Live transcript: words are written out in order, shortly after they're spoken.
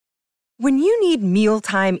When you need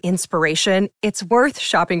mealtime inspiration, it's worth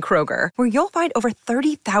shopping Kroger, where you'll find over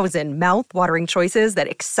 30,000 mouth-watering choices that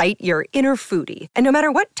excite your inner foodie. And no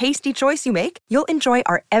matter what tasty choice you make, you'll enjoy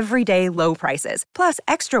our everyday low prices, plus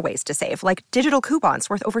extra ways to save, like digital coupons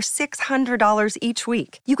worth over $600 each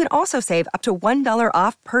week. You can also save up to $1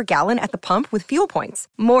 off per gallon at the pump with fuel points.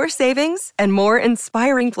 More savings and more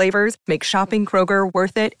inspiring flavors make shopping Kroger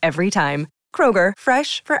worth it every time. Kroger,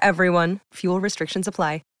 fresh for everyone. Fuel restrictions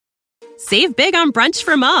apply. Save big on brunch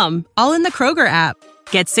for mom, all in the Kroger app.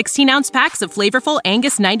 Get 16-ounce packs of flavorful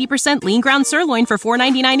Angus 90% lean ground sirloin for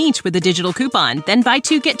 $4.99 each with a digital coupon. Then buy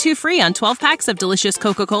 2, get 2 free on 12 packs of delicious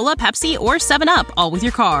Coca-Cola, Pepsi, or 7-Up, all with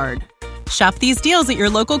your card. Shop these deals at your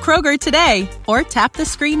local Kroger today, or tap the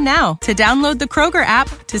screen now to download the Kroger app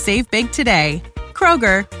to save big today.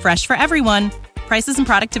 Kroger, fresh for everyone. Prices and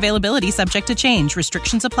product availability subject to change.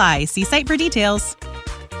 Restrictions apply. See site for details.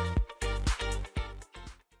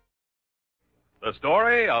 The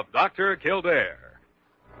story of Dr. Kildare.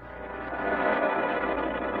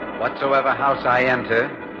 Whatsoever house I enter,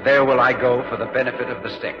 there will I go for the benefit of the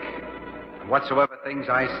sick. And whatsoever things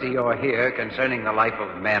I see or hear concerning the life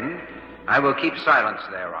of men, I will keep silence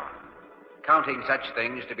thereon, counting such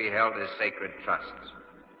things to be held as sacred trusts.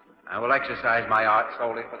 I will exercise my art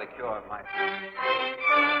solely for the cure of my...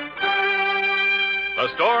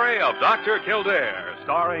 The story of Dr. Kildare,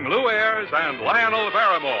 starring Lou Ayres and Lionel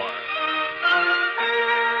Barrymore.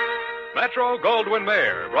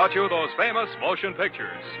 Metro-Goldwyn-Mayer brought you those famous motion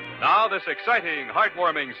pictures. Now this exciting,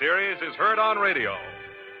 heartwarming series is heard on radio.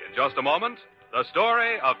 In just a moment, the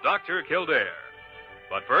story of Dr. Kildare.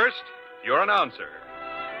 But first, your announcer.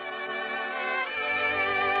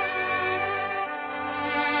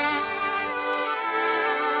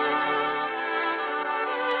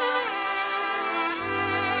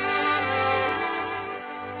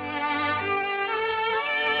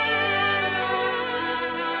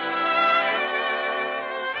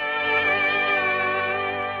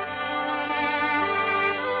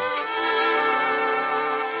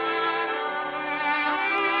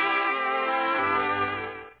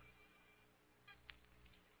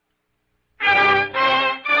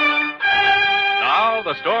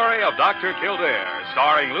 The story of Dr. Kildare,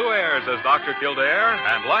 starring Lou Ayres as Dr. Kildare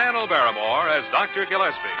and Lionel Barrymore as Dr.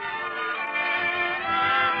 Gillespie.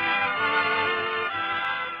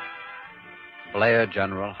 Blair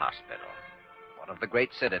General Hospital, one of the great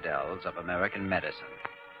citadels of American medicine.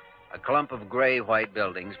 A clump of gray-white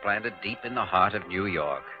buildings planted deep in the heart of New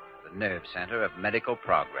York, the nerve center of medical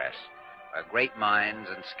progress, where great minds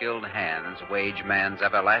and skilled hands wage man's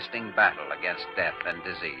everlasting battle against death and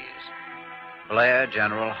disease. Blair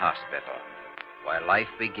General Hospital, where life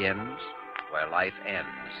begins, where life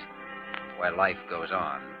ends, where life goes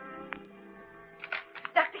on.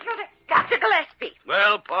 Dr. Kildare, Dr. Gillespie.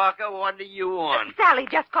 Well, Parker, what do you want? Sally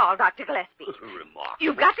just called Dr. Gillespie. Remarkable.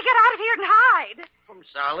 You've got to get out of here and hide. From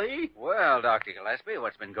Sally? Well, Dr. Gillespie,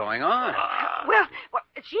 what's been going on? Well,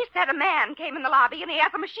 she said a man came in the lobby and he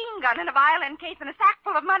has a machine gun and a violin case and a sack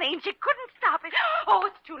full of money and she couldn't stop it. Oh,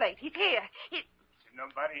 it's too late. He's here. Is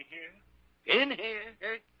nobody here? In here.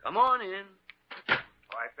 Hey, come on in. Oh,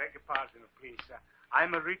 I beg your pardon, please.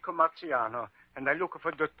 I'm Enrico Marciano, and I look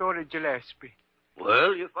for Dottore Gillespie.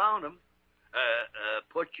 Well, you found him.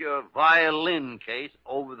 Put your violin case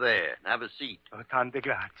over there and have a seat. Oh, tante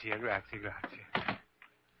grazie.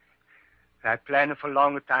 I planned for a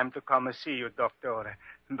long time to come and see you, Doctor,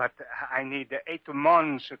 but I need 8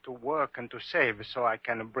 months to work and to save so I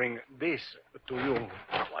can bring this to you.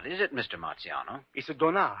 What is it, Mr. Marciano? It's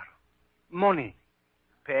donar. Money.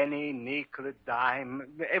 Penny, nickel, dime,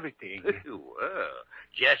 everything. Well,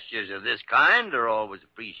 gestures of this kind are always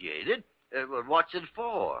appreciated. Well, what's it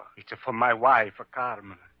for? It's for my wife,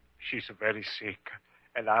 Carmen. She's very sick,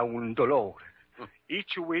 and I un dolore.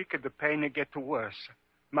 Each week, the pain gets worse.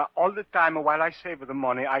 But all the time while I save the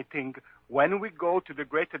money, I think, when we go to the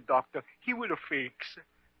great doctor, he will fix.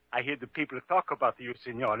 I hear the people talk about you,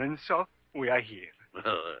 senor, and so we are here.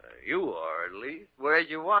 You are, at least. Where's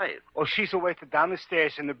your wife? Oh, she's waiting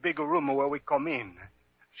downstairs in the big room where we come in.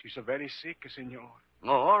 She's very sick, senor. Oh,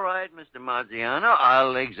 all right, Mr. Marziano.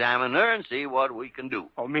 I'll examine her and see what we can do.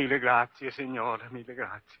 Oh, mille grazie, signore, mille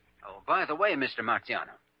grazie. Oh, by the way, Mr.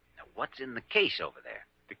 Marciano, now what's in the case over there?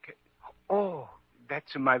 Oh,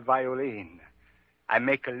 that's my violin. I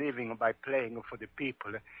make a living by playing for the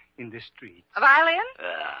people in the streets. A violin?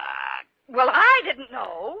 Well, I didn't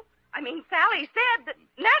know. I mean, Sally said that.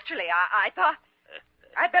 Naturally, I thought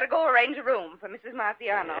I'd better go arrange a room for Mrs.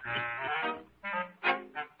 Marciano.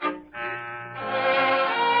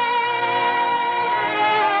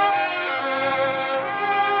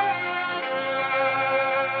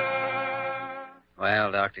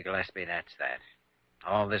 Well, Dr. Gillespie, that's that.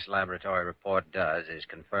 All this laboratory report does is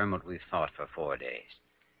confirm what we've thought for 4 days.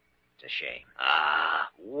 It's a shame.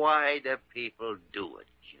 Why do people do it,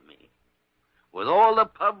 Jimmy? With all the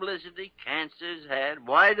publicity cancer's had,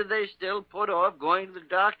 why do they still put off going to the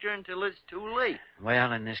doctor until it's too late?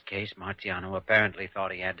 Well, in this case, Marciano apparently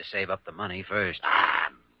thought he had to save up the money first.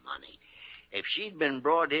 Money. If she'd been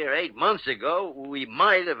brought here 8 months ago, we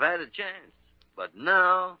might have had a chance. But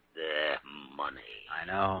now, money. I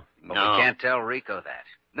know, but No. we can't tell Rico that.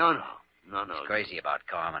 No. He's crazy about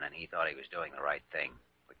Carmen, and he thought he was doing the right thing.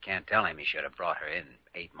 We can't tell him he should have brought her in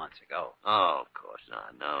 8 months ago. Oh, of course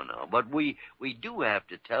not. No. But we do have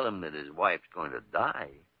to tell him that his wife's going to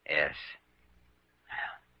die. Yes.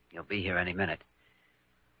 Well, he'll be here any minute.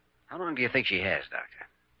 How long do you think she has, Doctor?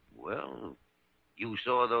 Well, you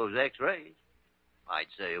saw those x-rays. I'd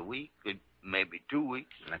say a week, maybe 2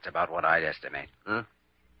 weeks. That's about what I'd estimate. Huh?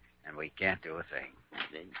 And we can't do a thing.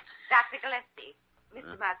 Dr. Gillespie,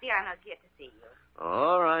 Mr. Marciano's here to see you.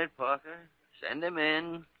 All right, Parker. Send him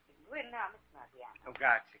in. Well, now, Mr. Marciano. Oh,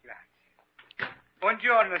 grazie.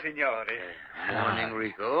 Buongiorno, signore. Morning,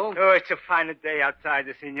 Rico. Oh, it's a fine day outside,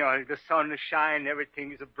 signore. The sun is shining,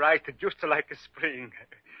 everything is bright, just like a spring.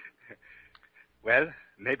 Well,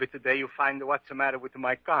 maybe today you find what's the matter with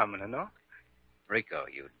my Carmen, no? Rico,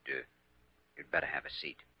 you'd better have a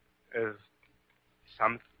seat.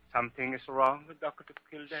 Something is wrong with Dr.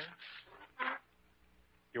 Kildare?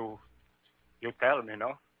 You tell me,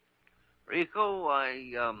 no? Rico,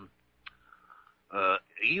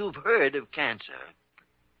 you've heard of cancer.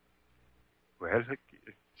 Well,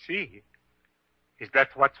 see, is that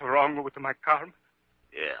what's wrong with my Carmen?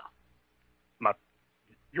 Yeah. But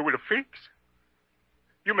you will fix?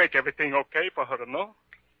 You make everything okay for her, no?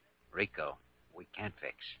 Rico, we can't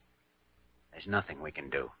fix. There's nothing we can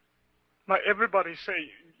do. Everybody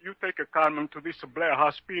say you take a Carmen to this Blair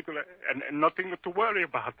hospital and nothing to worry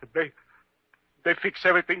about. They fix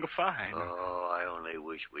everything fine. Oh, I only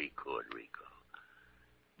wish we could, Rico.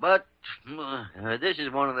 But this is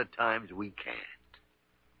one of the times we can't.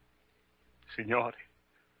 Signore,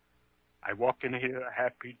 I walk in here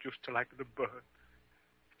happy just like the bird.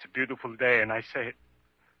 It's a beautiful day, and I say,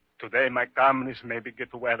 today my Carmen is maybe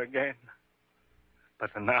get well again.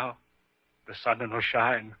 But now, the sun no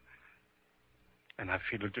shine, and I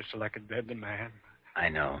feel just like a dead man. I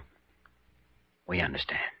know. We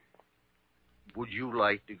understand. Would you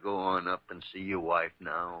like to go on up and see your wife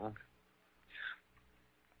now?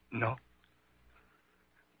 No.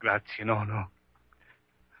 Grazie, no.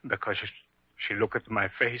 Because she look at my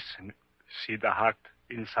face and see the heart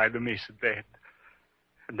inside of me is dead.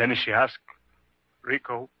 And then she ask,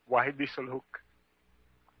 Rico, why this look?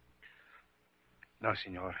 No,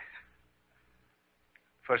 signore.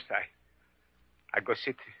 First, I go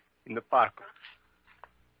sit in the park.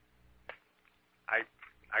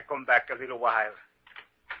 I come back a little while.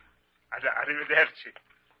 Arrivederci.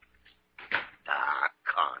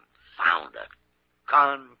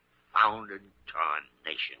 Confounded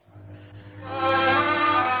tarnation.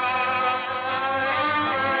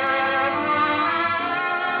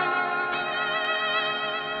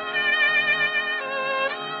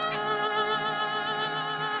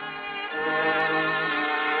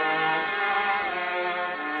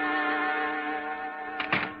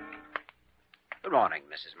 Good morning,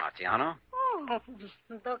 Mrs. Marciano. Oh,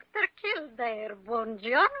 Dr. Kildare,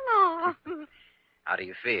 buongiorno. How do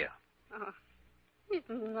you feel? Oh, it's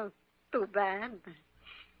not too bad.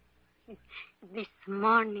 This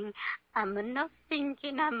morning, I'm not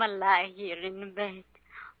thinking I'm a lie here in bed.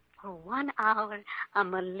 For 1 hour,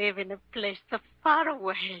 I'm a live in a place so far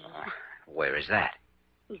away. Where is that?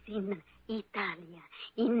 It's in Italia,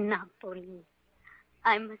 in Napoli.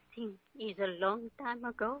 I must think it's a long time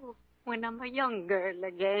ago, when I'm a young girl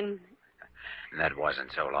again. That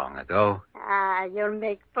wasn't so long ago. You'll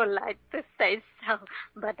make polite to say so,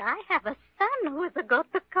 but I have a son who's go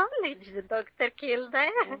to college, Dr.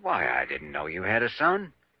 Kildare. Why, I didn't know you had a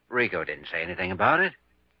son. Rico didn't say anything about it.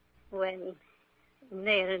 Well,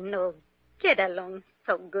 they're no get along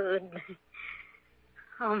so good.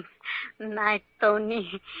 My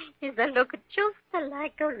Tony is a look just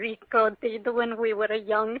like Rico did when we were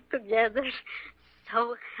young together.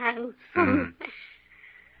 So handsome.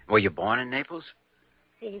 Were you born in Naples?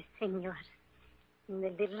 Si, senor. In the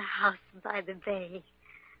little house by the bay.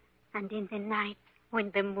 And in the night,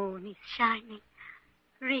 when the moon is shining,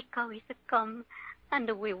 Rico is come, and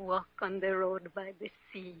we walk on the road by the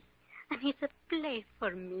sea. And he's a play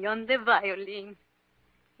for me on the violin.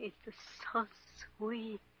 It's so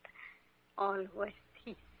sweet. Always,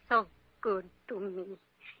 he's so good to me.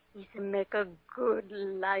 He's make a good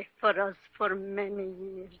life for us for many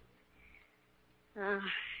years.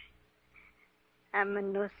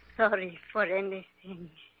 I'm not sorry for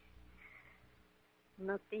anything.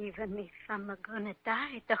 Not even if I'm gonna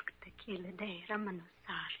die, Dr. Kildare, I'm not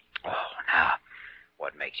sorry. Oh, now,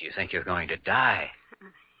 what makes you think you're going to die?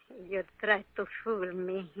 You tried to fool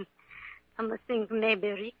me. I'm think maybe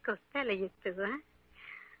Rico tell you to, huh?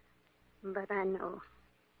 But I know.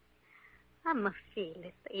 I'm feel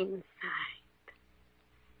it inside.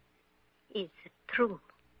 Is it true?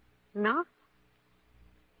 No?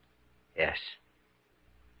 Yes.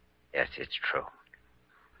 Yes, it's true.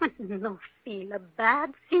 No feel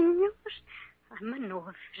bad, senor. I'm no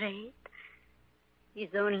afraid.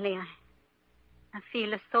 It's only I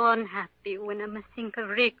feel so unhappy when I'm think of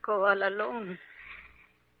Rico all alone.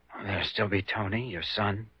 There'll still be Tony, your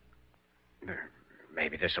son.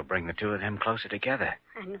 Maybe this will bring the two of them closer together.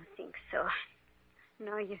 I don't think so.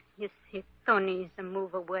 No, you see, Tony is a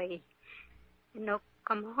move away. You know,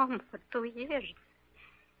 come home for 2 years.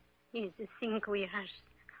 He's a think we are,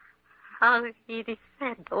 how it is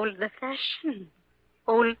said, old-fashioned,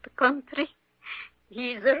 old country.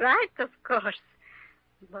 He's right, of course.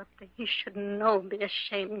 But he should no be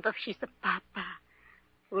ashamed of his papa.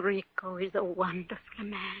 Rico is a wonderful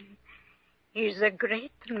man. He's a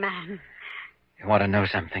great man. You want to know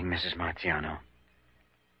something, Mrs. Marziano?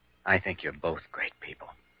 I think you're both great people.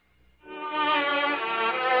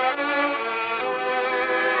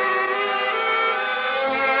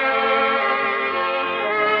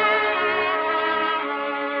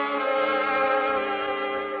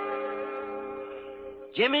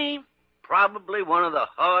 Jimmy, probably one of the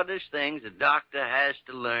hardest things a doctor has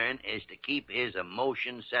to learn is to keep his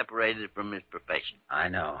emotions separated from his profession. I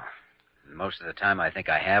know. Most of the time, I think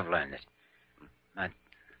I have learned it. But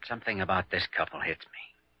something about this couple hits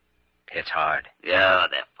me. It's hard. Yeah,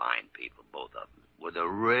 they're fine people, both of them, with a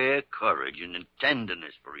rare courage and a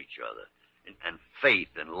tenderness for each other, and faith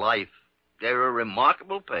in life. They're a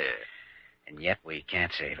remarkable pair. And yet we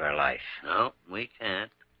can't save her life. No, we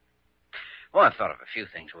can't. Well, I've thought of a few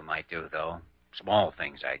things we might do, though. Small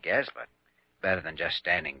things, I guess, but better than just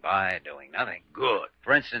standing by, doing nothing. Good.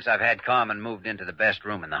 For instance, I've had Carmen moved into the best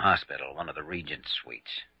room in the hospital, one of the Regent's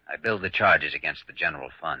suites. I billed the charges against the general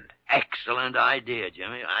fund. Excellent idea,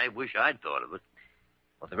 Jimmy. I wish I'd thought of it.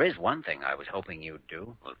 Well, there is one thing I was hoping you'd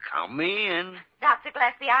do. Well, count me in. Dr.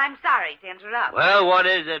 Gillespie, I'm sorry to interrupt. Well, what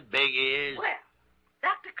is it, Big Ears? Well,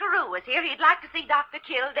 Dr. Carew is here. He'd like to see Dr.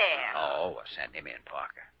 Kildare. Oh, well, send him in,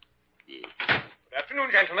 Parker. Good afternoon,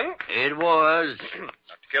 gentlemen. It was.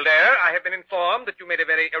 Dr. Kildare, I have been informed that you made a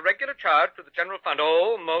very irregular charge to the general fund.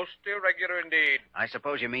 Oh, most irregular indeed. I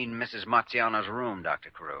suppose you mean Mrs. Marziano's room, Dr.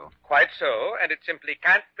 Carew. Quite so, and it simply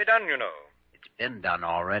can't be done, you know. It's been done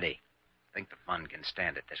already. I think the fund can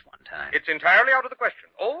stand it this one time. It's entirely out of the question.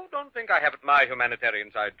 Oh, don't think I haven't my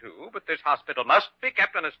humanitarian side, too, but this hospital must be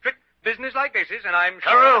kept on a strict business-like basis, and I'm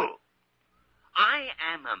sure... Carew! I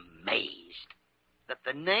am amazed that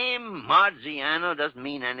the name Marziano doesn't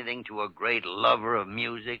mean anything to a great lover of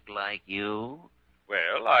music like you.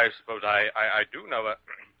 Well, I suppose I do know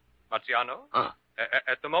Marziano. Huh.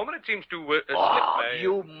 At the moment, it seems to slip my...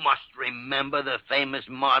 You must remember the famous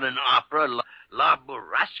modern opera, La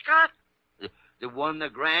Burrasca? The won the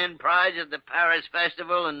grand prize at the Paris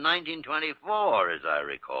Festival in 1924, as I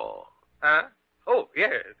recall. Huh? Oh,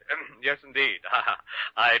 yes. Yes, indeed.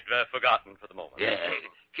 I'd forgotten for the moment. Yeah.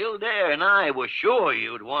 Kildare and I were sure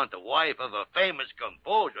you'd want the wife of a famous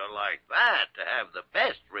composer like that to have the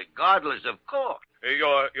best, regardless of cost.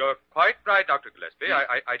 You're quite right, Dr. Gillespie.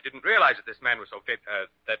 I didn't realize that this man was so fit,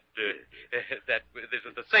 that this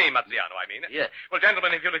was the same Marziano, I mean. Yeah. Well,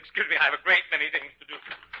 gentlemen, if you'll excuse me, I have a great many things to do.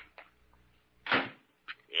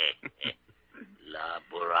 La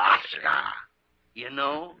Burrasca. You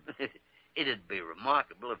know, it'd be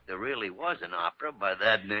remarkable if there really was an opera by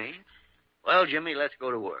that name. Well, Jimmy, let's go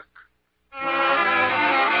to work.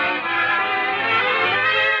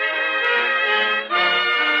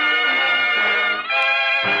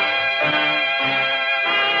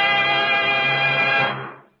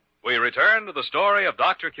 We return to the story of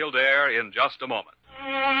Dr. Kildare in just a moment.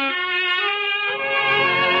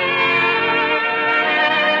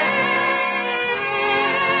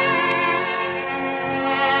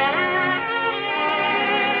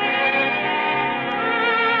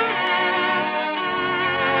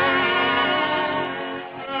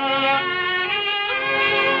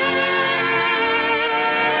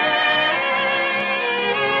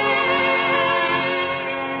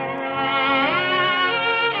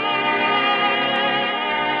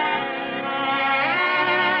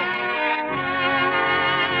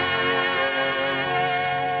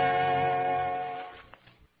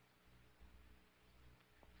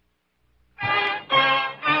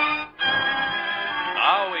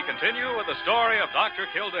 continue with the story of Dr.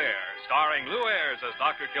 Kildare, starring Lou Ayres as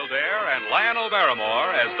Dr. Kildare and Lionel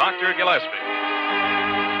Barrymore as Dr. Gillespie.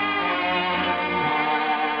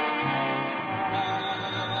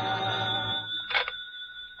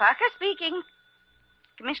 Parker speaking.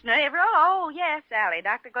 Commissioner Averill? Oh, yes, Sally.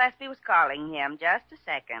 Dr. Gillespie was calling him. Just a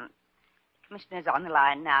second. Commissioner's on the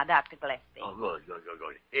line now, Dr. Gillespie. Oh, good.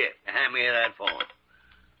 Here, hand me that phone.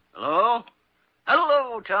 Hello?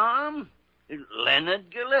 Hello, Tom. It's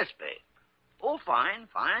Leonard Gillespie. Oh, fine,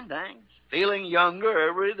 thanks. Feeling younger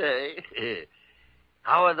every day.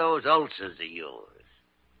 How are those ulcers of yours?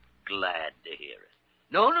 Glad to hear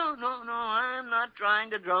it. No, I'm not trying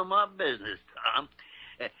to drum up business, Tom.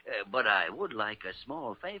 But I would like a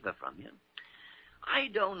small favor from you. I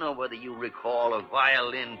don't know whether you recall a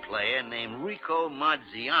violin player named Rico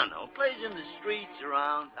Marziano. Plays in the streets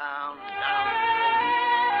around town and down.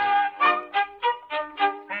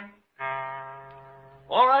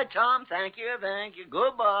 All right, Tom. Thank you.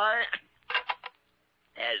 Goodbye.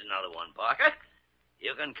 There's another one, Parker.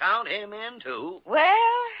 You can count him in, too.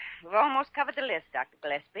 Well, we've almost covered the list, Dr.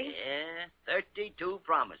 Gillespie. Yeah, 32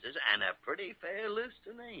 promises and a pretty fair list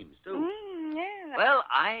of names, too. Yeah. Well,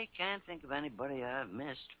 I can't think of anybody I've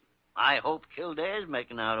missed. I hope Kildare's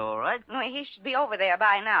making out all right. No, he should be over there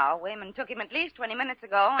by now. Wayman took him at least 20 minutes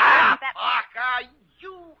ago. Ah, Parker,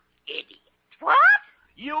 you idiot. What?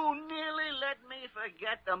 You nearly let me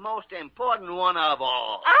forget the most important one of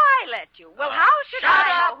all. I let you. Well, how should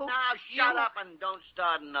I know who... Shut up and don't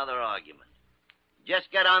start another argument.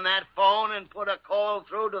 Just get on that phone and put a call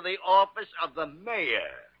through to the office of the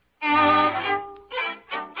mayor.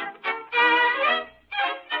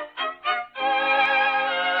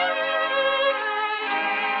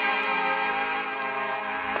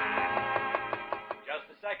 Just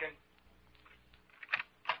a second.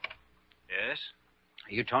 Yes?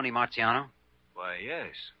 Are you Tony Marziano? Why,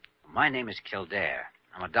 yes. My name is Kildare.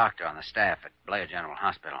 I'm a doctor on the staff at Blair General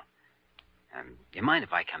Hospital. You mind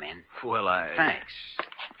if I come in? Well, Thanks.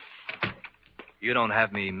 You don't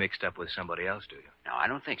have me mixed up with somebody else, do you? No, I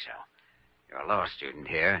don't think so. You're a law student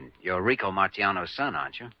here, and you're Rico Marziano's son,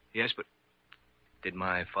 aren't you? Yes, but did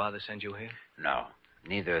my father send you here? No.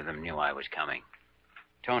 Neither of them knew I was coming.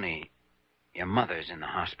 Tony, your mother's in the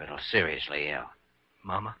hospital, seriously ill.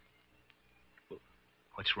 Mama?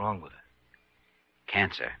 What's wrong with her?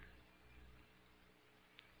 Cancer.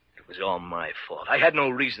 It was all my fault. I had no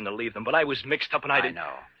reason to leave them, but I was mixed up and I didn't...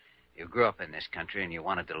 know. You grew up in this country and you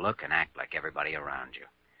wanted to look and act like everybody around you.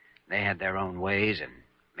 They had their own ways, and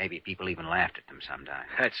maybe people even laughed at them sometimes.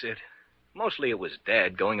 That's it. Mostly it was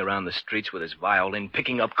Dad going around the streets with his violin,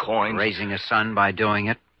 picking up coins. Raising a son by doing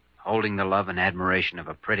it. Holding the love and admiration of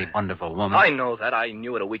a pretty, wonderful woman. I know that. I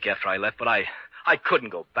knew it a week after I left, but I couldn't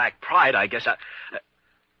go back. Pride, I guess.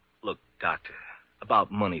 Look, Doctor,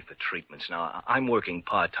 about money for treatments. Now, I'm working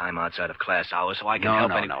part-time outside of class hours, so I can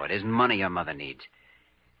help any... No, it isn't money your mother needs.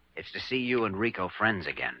 It's to see you and Rico friends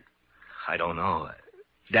again. I don't know.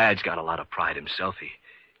 Dad's got a lot of pride himself.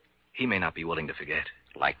 He may not be willing to forget.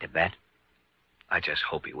 Like to bet? I just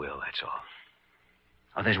hope he will, that's all.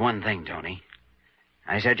 Oh, there's one thing, Tony.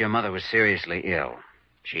 I said your mother was seriously ill.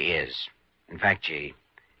 She is. In fact, she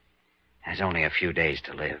has only a few days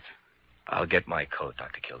to live. I'll get my coat,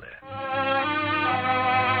 Dr. Kildare.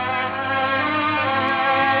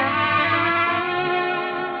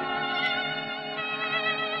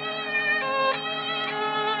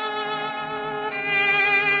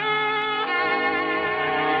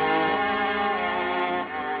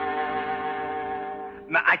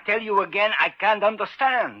 I tell you again, I can't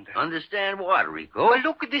understand. Understand what, Rico? Well,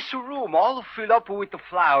 look at this room, all filled up with the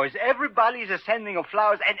flowers. Everybody's sending of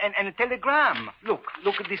flowers and a telegram. Look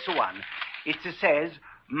at this one. It says,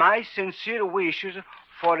 my sincere wishes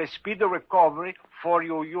for a speedy recovery for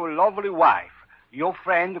your lovely wife, your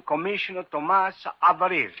friend, Commissioner Tomas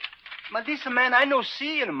Avaril. But this man I no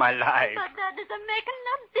see in my life. But that doesn't make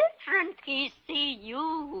no difference. He see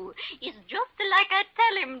you. It's just like I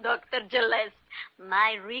tell him, Dr. Gillespie.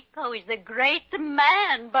 My Rico is a great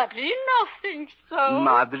man, but he no thinks so.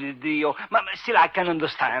 Madre Dio. Still, I can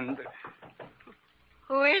understand.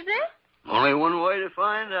 Who is it? Only one way to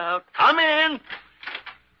find out. Come in.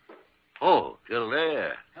 Oh,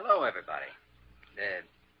 Kildare. Hello, everybody.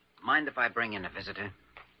 Mind if I bring in a visitor?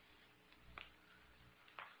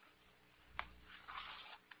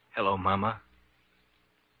 Hello, Mama.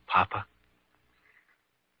 Papa.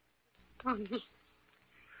 Tony.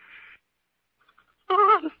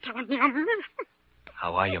 Oh, Antonio mío.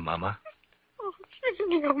 How are you, Mama? Oh,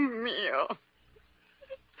 Dios mío.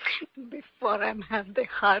 Before I had the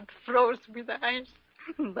heart froze with ice,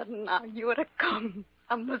 but now you're come.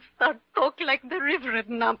 I must start talk like the river at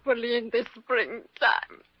Napoli in the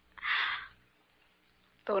springtime.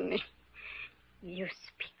 Tony, you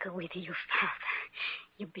speak with your father.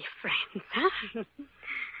 You be friends, huh?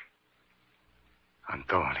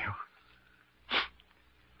 Antonio,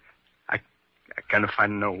 I can't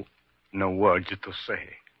find no words to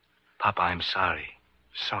say. Papa, I'm sorry.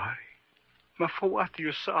 Sorry? But for what are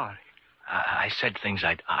you sorry? I said things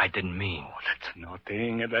I didn't mean. Oh, that's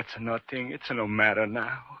nothing. It's no matter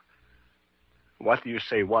now. What you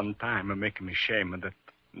say one time make me ashamed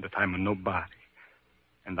that I'm a nobody.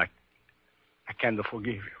 And I can't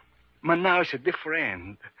forgive you. But now it's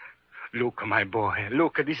different. Look, my boy,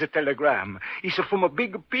 look, this is a telegram. It's from a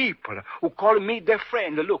big people who call me their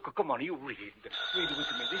friend. Look, come on, you read. Read with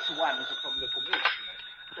me. This one is from the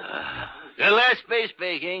commissioner. Gillespie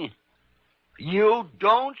speaking. You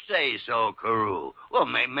don't say so, Carew. Well,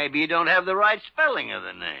 maybe you don't have the right spelling of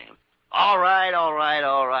the name. All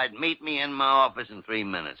right. Meet me in my office in 3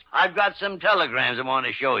 minutes. I've got some telegrams I want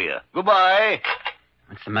to show you. Goodbye.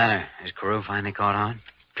 What's the matter? Is Carew finally caught on?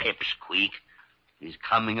 Pipsqueak. He's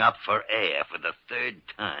coming up for air for the 3rd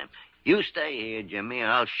time. You stay here, Jimmy,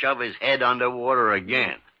 and I'll shove his head underwater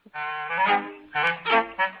again.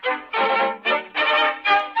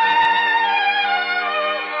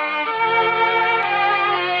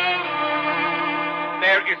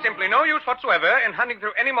 There is simply no use whatsoever in hunting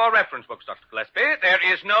through any more reference books, Dr. Gillespie.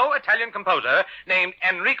 There is no Italian composer named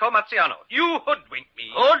Enrico Mazziano. You hoodwink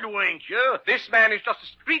me. Hoodwink you? This man is just a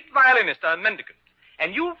street violinist, a mendicant.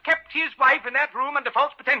 And you've kept his wife in that room under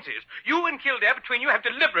false pretenses. You and Kildare, between you, have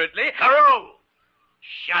deliberately... Carew!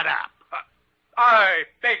 Shut up. I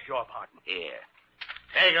beg your pardon. Here.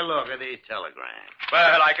 Take a look at these telegrams.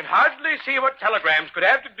 Well, I can hardly see what telegrams could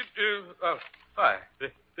have to do... Oh, why,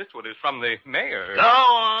 this one is from the mayor. Go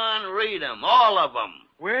on, read them, all of them.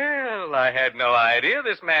 Well, I had no idea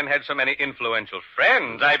this man had so many influential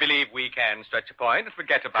friends. I believe we can stretch a point and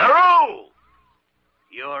forget about... Carew!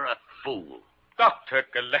 You're a fool. Dr.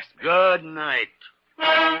 Gillespie. Good night.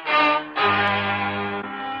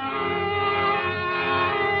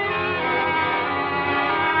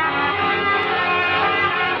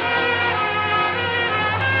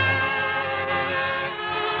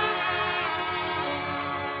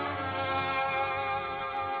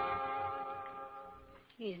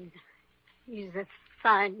 It's a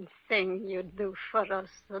fine thing you do for us,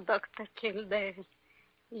 Dr. Kildare.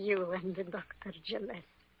 You and Dr. Gillespie.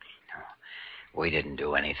 We didn't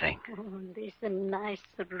do anything. Oh, this nice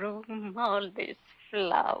room, all these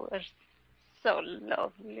flowers, so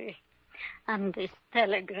lovely. And these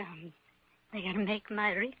telegrams, they'll make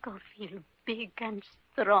my Rico feel big and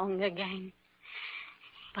strong again.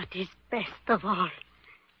 But it's best of all,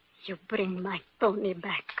 you bring my Tony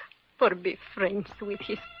back for be friends with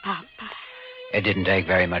his papa. It didn't take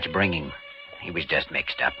very much bringing. He was just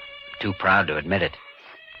mixed up. Too proud to admit it.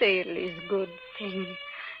 Still is good thing.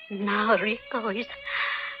 Now Rico is...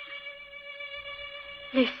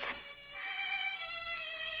 Listen.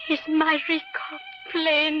 Is my Rico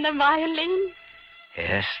playing the violin?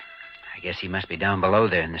 Yes. I guess he must be down below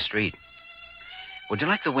there in the street. Would you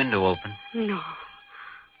like the window open?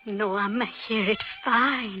 No, I'm hear it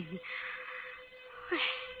fine.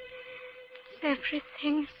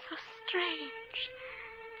 Everything's so strange.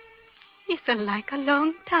 It's like a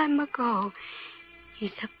long time ago.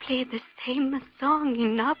 He's played the same song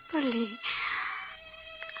in Napoli.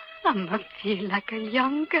 I must feel like a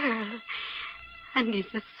young girl. And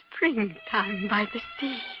it's a springtime by the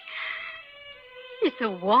sea. It's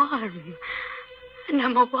warm. And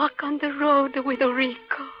I'm a walk on the road with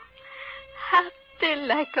Rico. Happy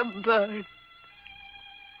like a bird.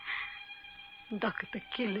 Dr.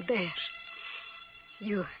 Kildare,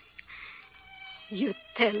 you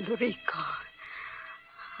tell Rico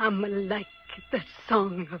I'm like the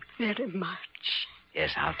song very much.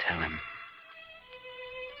 Yes, I'll tell him.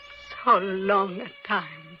 So long a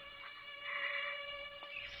time.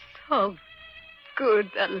 So good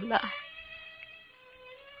a life.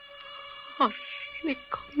 Oh,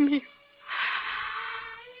 Rico mio.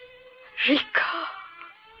 Rico.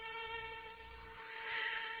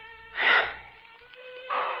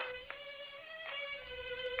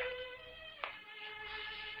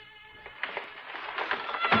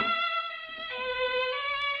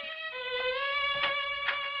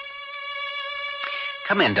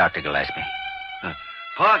 Come in, Dr. Gillespie.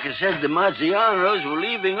 Parker said the Mazzianos were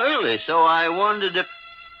leaving early, so I wondered if...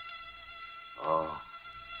 Oh,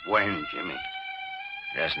 when, Jimmy?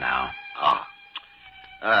 Just now. Oh,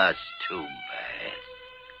 that's too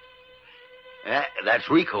bad. That's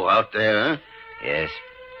Rico out there, huh? Yes.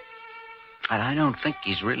 But I don't think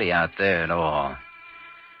he's really out there at all.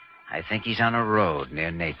 I think he's on a road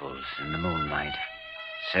near Naples in the moonlight,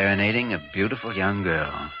 serenading a beautiful young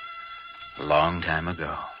girl a long time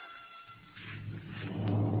ago.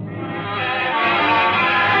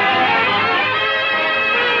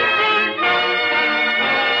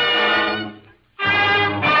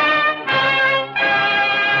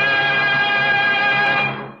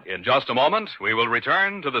 In just a moment, we will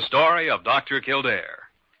return to the story of Dr. Kildare.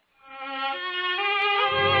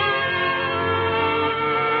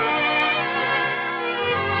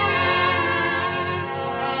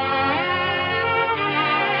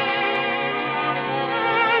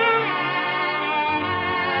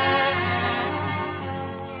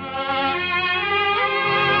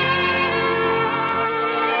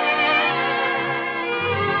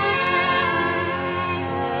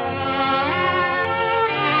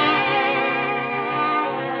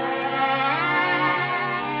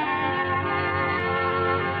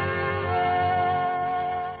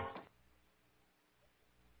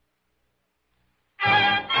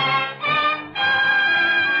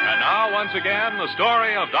 Once again, the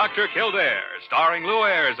story of Dr. Kildare, starring Lou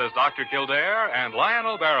Ayres as Dr. Kildare and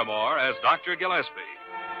Lionel Barrymore as Dr. Gillespie.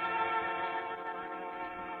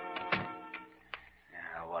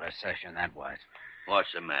 What a session that was.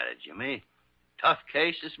 What's the matter, Jimmy? Tough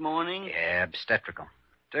case this morning? Yeah, obstetrical.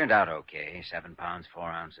 Turned out okay. 7 pounds, 4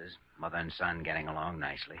 ounces. Mother and son getting along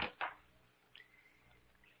nicely.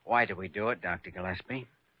 Why did we do it, Dr. Gillespie?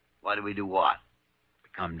 Why do we do what?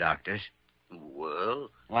 Become doctors. Well?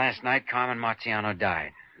 Last night, Carmen Marciano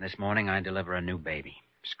died. This morning, I deliver a new baby.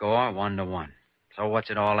 Score 1-1. So what's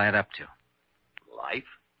it all add up to? Life?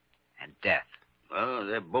 And death. Well,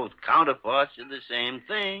 they're both counterparts of the same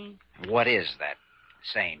thing. What is that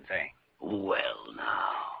same thing? Well,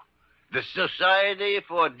 now, the Society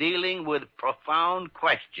for Dealing with Profound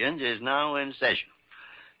Questions is now in session.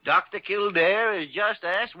 Dr. Kildare has just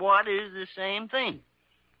asked what is the same thing.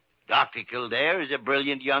 Dr. Kildare is a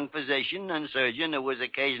brilliant young physician and surgeon who was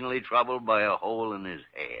occasionally troubled by a hole in his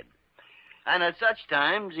head. And at such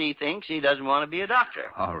times, he thinks he doesn't want to be a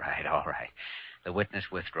doctor. All right. The witness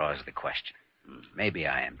withdraws the question. Maybe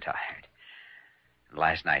I am tired.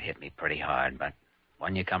 Last night hit me pretty hard, but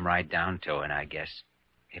when you come right down to it, I guess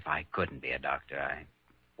if I couldn't be a doctor, I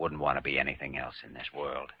wouldn't want to be anything else in this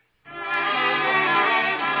world.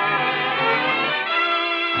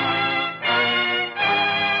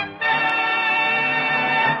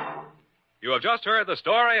 You have just heard the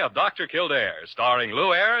story of Dr. Kildare, starring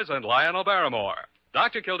Lou Ayres and Lionel Barrymore.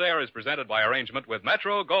 Dr. Kildare is presented by arrangement with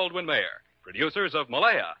Metro-Goldwyn-Mayer, producers of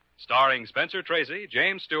Malaya, starring Spencer Tracy,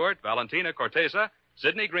 James Stewart, Valentina Cortesa,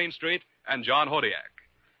 Sidney Greenstreet, and John Hodiak.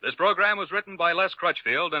 This program was written by Les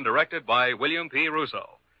Crutchfield and directed by William P.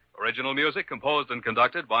 Russo. Original music composed and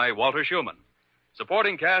conducted by Walter Schumann.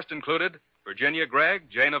 Supporting cast included Virginia Gregg,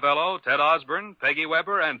 Jay Novello, Ted Osborne, Peggy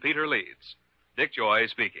Weber, and Peter Leeds. Dick Joy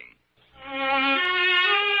speaking.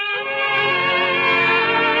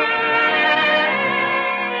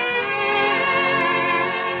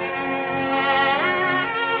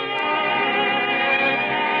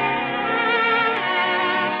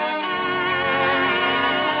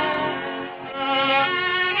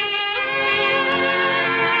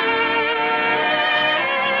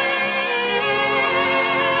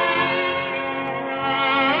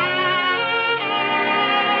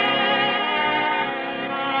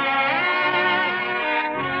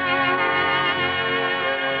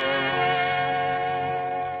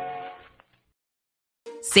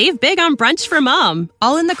 Save big on brunch for mom,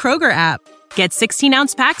 all in the Kroger app. Get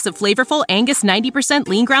 16-ounce packs of flavorful Angus 90%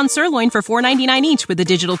 lean ground sirloin for $4.99 each with a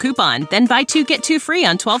digital coupon. Then buy 2, get 2 free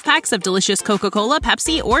on 12 packs of delicious Coca-Cola,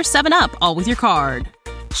 Pepsi, or 7-Up, all with your card.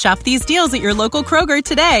 Shop these deals at your local Kroger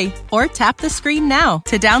today, or tap the screen now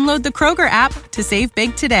to download the Kroger app to save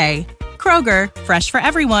big today. Kroger, fresh for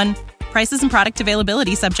everyone. Prices and product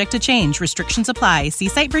availability subject to change. Restrictions apply. See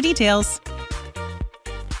site for details.